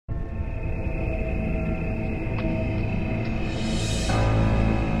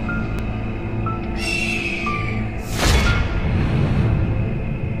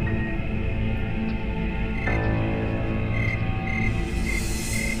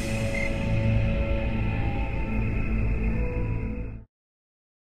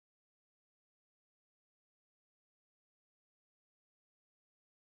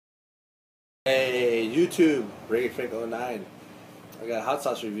YouTube, Reggaefrank 09. I got a hot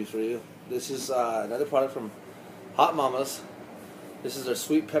sauce review for you. This is another product from Hot Mamas. This is their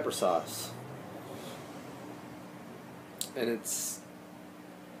sweet pepper sauce. And it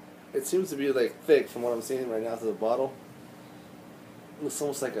seems to be like thick from what I'm seeing right now through the bottle. It looks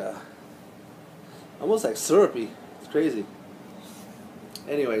almost like syrupy. It's crazy.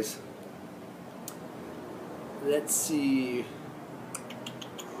 Anyways, let's see.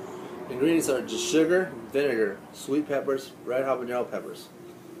 Ingredients are just sugar, vinegar, sweet peppers, red habanero peppers.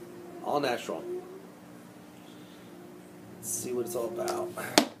 All natural. Let's see what it's all about.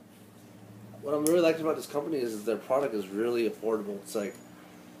 What I'm really liking about this company is their product is really affordable. It's like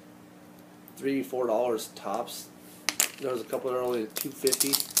 $3-4 tops. There's a couple that are only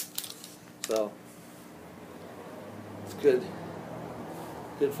 $2.50. So it's good.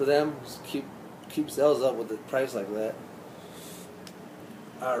 Good for them. Just keep sales up with the price like that.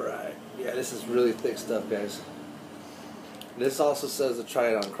 Alright, yeah, this is really thick stuff, guys. This also says to try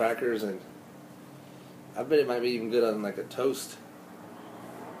it on crackers, and I bet it might be even good on like a toast.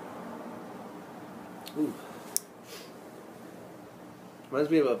 Ooh. Reminds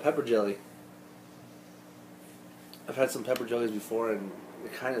me of a pepper jelly. I've had some pepper jellies before, and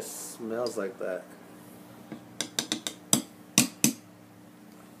it kind of smells like that.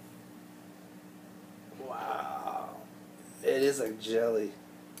 Wow. It is like jelly.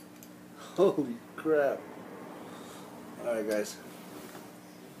 Holy crap. Alright, guys.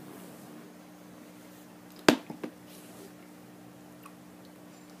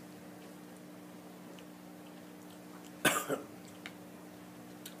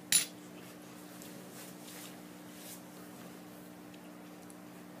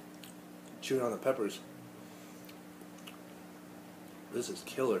 Chewing on the peppers. This is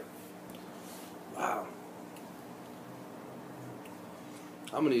killer. Wow.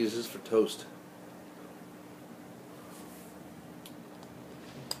 I'm going to use this for toast.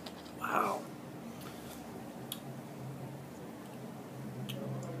 Wow.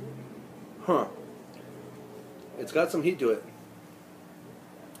 Huh. It's got some heat to it.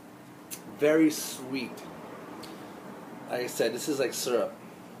 Very sweet. Like I said, this is like syrup.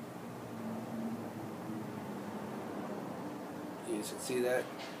 You can see that.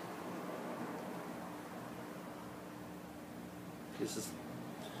 This is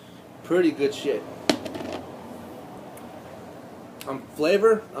pretty good shit. On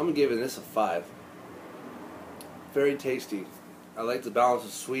flavor, I'm gonna give this a 5. Very tasty. I like the balance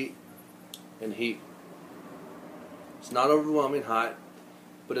of sweet and heat. It's not overwhelming hot,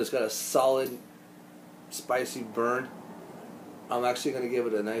 but it's got a solid spicy burn. I'm actually gonna give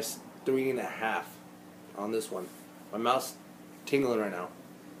it a nice 3.5 on this one. My mouth's tingling right now.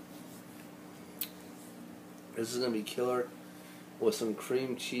 This is gonna be killer with some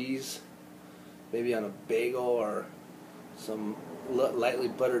cream cheese, maybe on a bagel or some lightly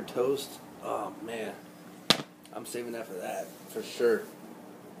buttered toast. Oh man, I'm saving that for sure.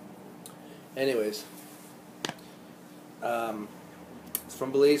 Anyways, it's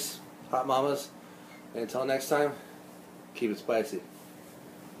from Belize, Hot Mamas, and until next time, keep it spicy.